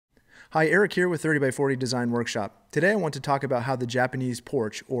Hi, Eric here with 30 by 40 Design Workshop. Today I want to talk about how the Japanese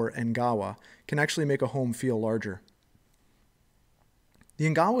porch, or Engawa, can actually make a home feel larger. The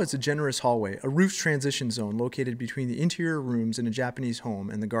Engawa is a generous hallway, a roof's transition zone located between the interior rooms in a Japanese home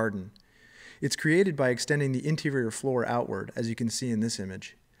and the garden. It's created by extending the interior floor outward, as you can see in this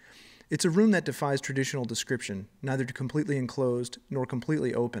image. It's a room that defies traditional description, neither completely enclosed nor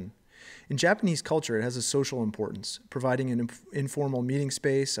completely open. In Japanese culture, it has a social importance, providing an informal meeting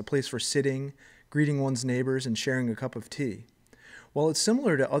space, a place for sitting, greeting one's neighbors, and sharing a cup of tea. While it's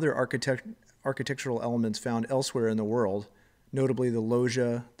similar to other architectural elements found elsewhere in the world, notably the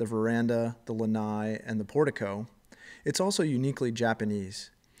loggia, the veranda, the lanai, and the portico, it's also uniquely Japanese.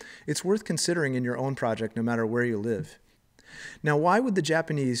 It's worth considering in your own project no matter where you live. Now, why would the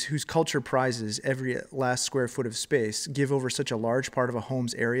Japanese, whose culture prizes every last square foot of space, give over such a large part of a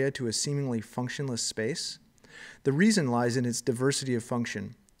home's area to a seemingly functionless space? The reason lies in its diversity of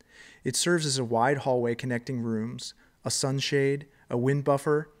function. It serves as a wide hallway connecting rooms, a sunshade, a wind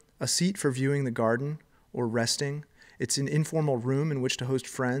buffer, a seat for viewing the garden or resting. It's an informal room in which to host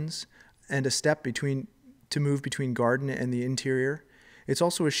friends, and a step to move between garden and the interior. It's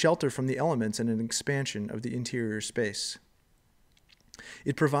also a shelter from the elements and an expansion of the interior space.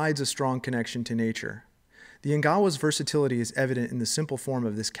 It provides a strong connection to nature. The Engawa's versatility is evident in the simple form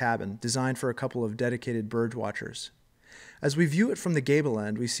of this cabin, designed for a couple of dedicated bird watchers. As we view it from the gable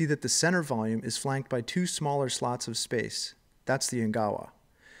end, we see that the center volume is flanked by two smaller slots of space. That's the Engawa.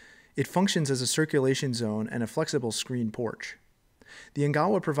 It functions as a circulation zone and a flexible screen porch. The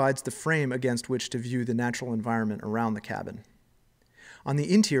Engawa provides the frame against which to view the natural environment around the cabin. On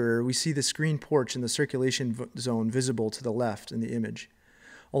the interior, we see the screen porch and the circulation zone visible to the left in the image,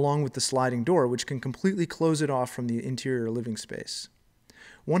 along with the sliding door, which can completely close it off from the interior living space.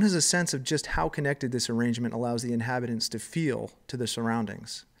 One has a sense of just how connected this arrangement allows the inhabitants to feel to the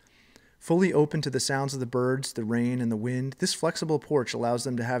surroundings. Fully open to the sounds of the birds, the rain, and the wind, this flexible porch allows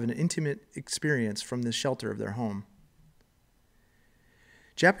them to have an intimate experience from the shelter of their home.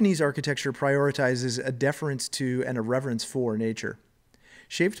 Japanese architecture prioritizes a deference to and a reverence for nature.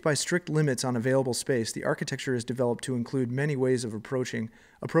 Shaped by strict limits on available space, the architecture is developed to include many ways of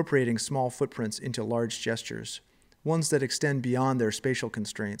appropriating small footprints into large gestures, ones that extend beyond their spatial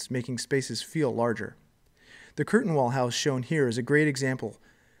constraints, making spaces feel larger. The curtain wall house shown here is a great example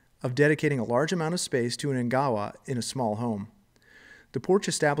of dedicating a large amount of space to an Engawa in a small home. The porch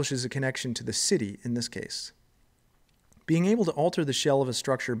establishes a connection to the city in this case. Being able to alter the shell of a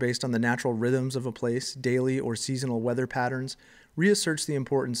structure based on the natural rhythms of a place, daily or seasonal weather patterns, reasserts the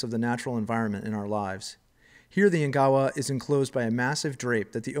importance of the natural environment in our lives. Here, the Engawa is enclosed by a massive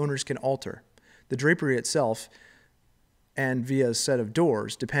drape that the owners can alter, the drapery itself, and via a set of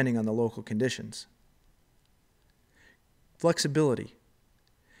doors, depending on the local conditions. Flexibility.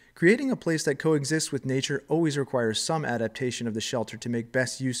 Creating a place that coexists with nature always requires some adaptation of the shelter to make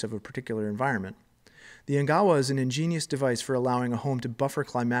best use of a particular environment. The Engawa is an ingenious device for allowing a home to buffer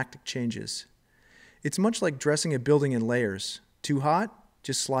climatic changes. It's much like dressing a building in layers. Too hot?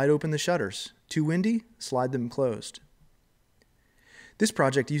 Just slide open the shutters. Too windy? Slide them closed. This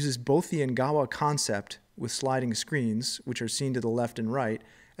project uses both the Engawa concept with sliding screens, which are seen to the left and right,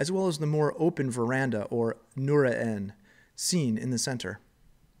 as well as the more open veranda, or nure-en, seen in the center.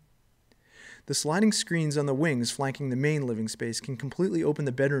 The sliding screens on the wings flanking the main living space can completely open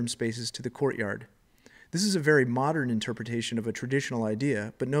the bedroom spaces to the courtyard. This is a very modern interpretation of a traditional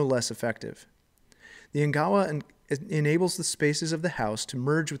idea, but no less effective. The Engawa enables the spaces of the house to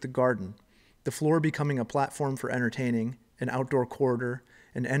merge with the garden, the floor becoming a platform for entertaining, an outdoor corridor,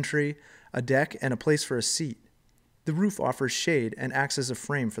 an entry, a deck, and a place for a seat. The roof offers shade and acts as a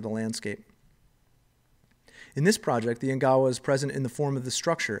frame for the landscape. In this project, the Engawa is present in the form of the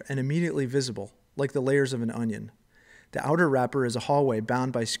structure and immediately visible, like the layers of an onion. The outer wrapper is a hallway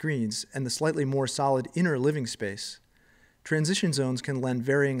bound by screens and the slightly more solid inner living space. Transition zones can lend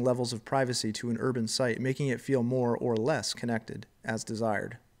varying levels of privacy to an urban site, making it feel more or less connected, as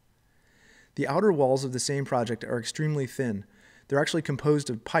desired. The outer walls of the same project are extremely thin. They're actually composed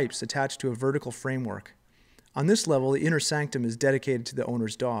of pipes attached to a vertical framework. On this level, the inner sanctum is dedicated to the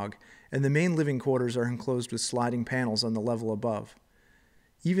owner's dog, and the main living quarters are enclosed with sliding panels on the level above.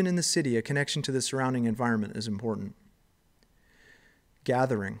 Even in the city, a connection to the surrounding environment is important.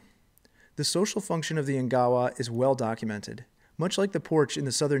 Gathering. The social function of the Engawa is well documented. Much like the porch in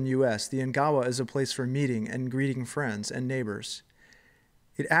the southern U.S., the Engawa is a place for meeting and greeting friends and neighbors.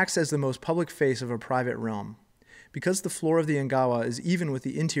 It acts as the most public face of a private realm. Because the floor of the Engawa is even with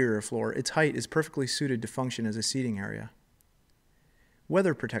the interior floor, its height is perfectly suited to function as a seating area.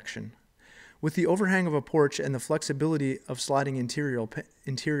 Weather protection. With the overhang of a porch and the flexibility of sliding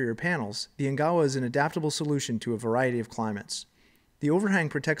interior panels, the Engawa is an adaptable solution to a variety of climates. The overhang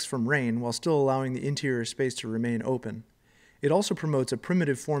protects from rain while still allowing the interior space to remain open. It also promotes a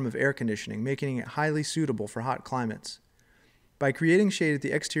primitive form of air conditioning, making it highly suitable for hot climates. By creating shade at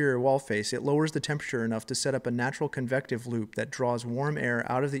the exterior wall face, it lowers the temperature enough to set up a natural convective loop that draws warm air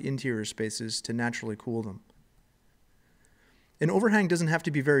out of the interior spaces to naturally cool them. An overhang doesn't have to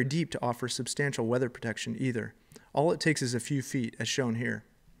be very deep to offer substantial weather protection either. All it takes is a few feet, as shown here.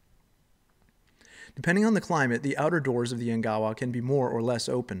 Depending on the climate, the outer doors of the Engawa can be more or less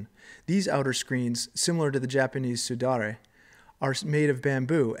open. These outer screens, similar to the Japanese sudare, are made of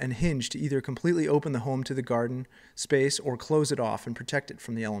bamboo and hinge to either completely open the home to the garden space or close it off and protect it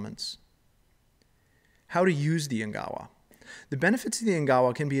from the elements. How to use the Engawa. The benefits of the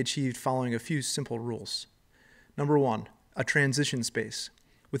Engawa can be achieved following a few simple rules. Number 1, a transition space.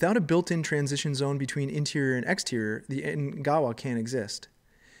 Without a built-in transition zone between interior and exterior, the Engawa can't exist.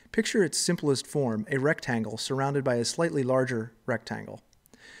 Picture its simplest form, a rectangle surrounded by a slightly larger rectangle.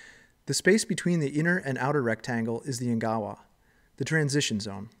 The space between the inner and outer rectangle is the Engawa, the transition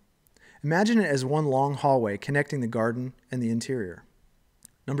zone. Imagine it as one long hallway connecting the garden and the interior.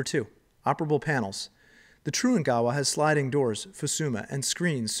 Number 2, operable panels. The true Engawa has sliding doors, fusuma, and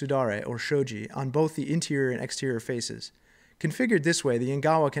screens, sudare or shoji, on both the interior and exterior faces. Configured this way, the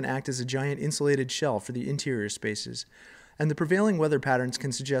Engawa can act as a giant insulated shell for the interior spaces, and the prevailing weather patterns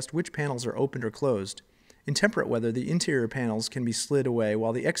can suggest which panels are opened or closed. In temperate weather, the interior panels can be slid away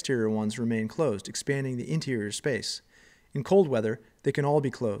while the exterior ones remain closed, expanding the interior space. In cold weather, they can all be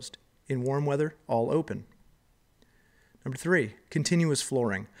closed. In warm weather, all open. Number 3, continuous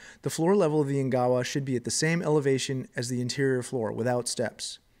flooring. The floor level of the Engawa should be at the same elevation as the interior floor, without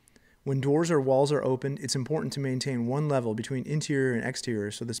steps. When doors or walls are opened, it's important to maintain one level between interior and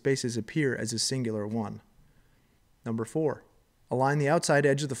exterior so the spaces appear as a singular one. Number 4, align the outside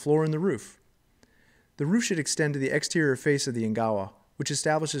edge of the floor and the roof. The roof should extend to the exterior face of the Engawa, which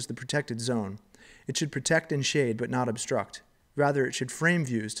establishes the protected zone. It should protect and shade but not obstruct. Rather, it should frame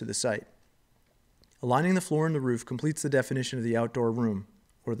views to the site. Aligning the floor and the roof completes the definition of the outdoor room,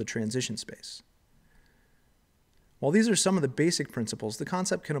 or the transition space. While these are some of the basic principles, the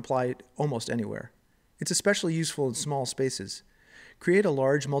concept can apply almost anywhere. It's especially useful in small spaces. Create a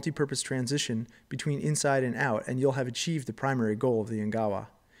large multi-purpose transition between inside and out, and you'll have achieved the primary goal of the Engawa.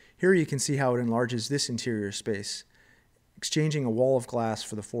 Here you can see how it enlarges this interior space, exchanging a wall of glass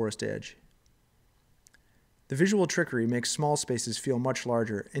for the forest edge. The visual trickery makes small spaces feel much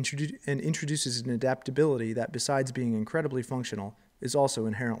larger and introduces an adaptability that, besides being incredibly functional, is also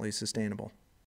inherently sustainable.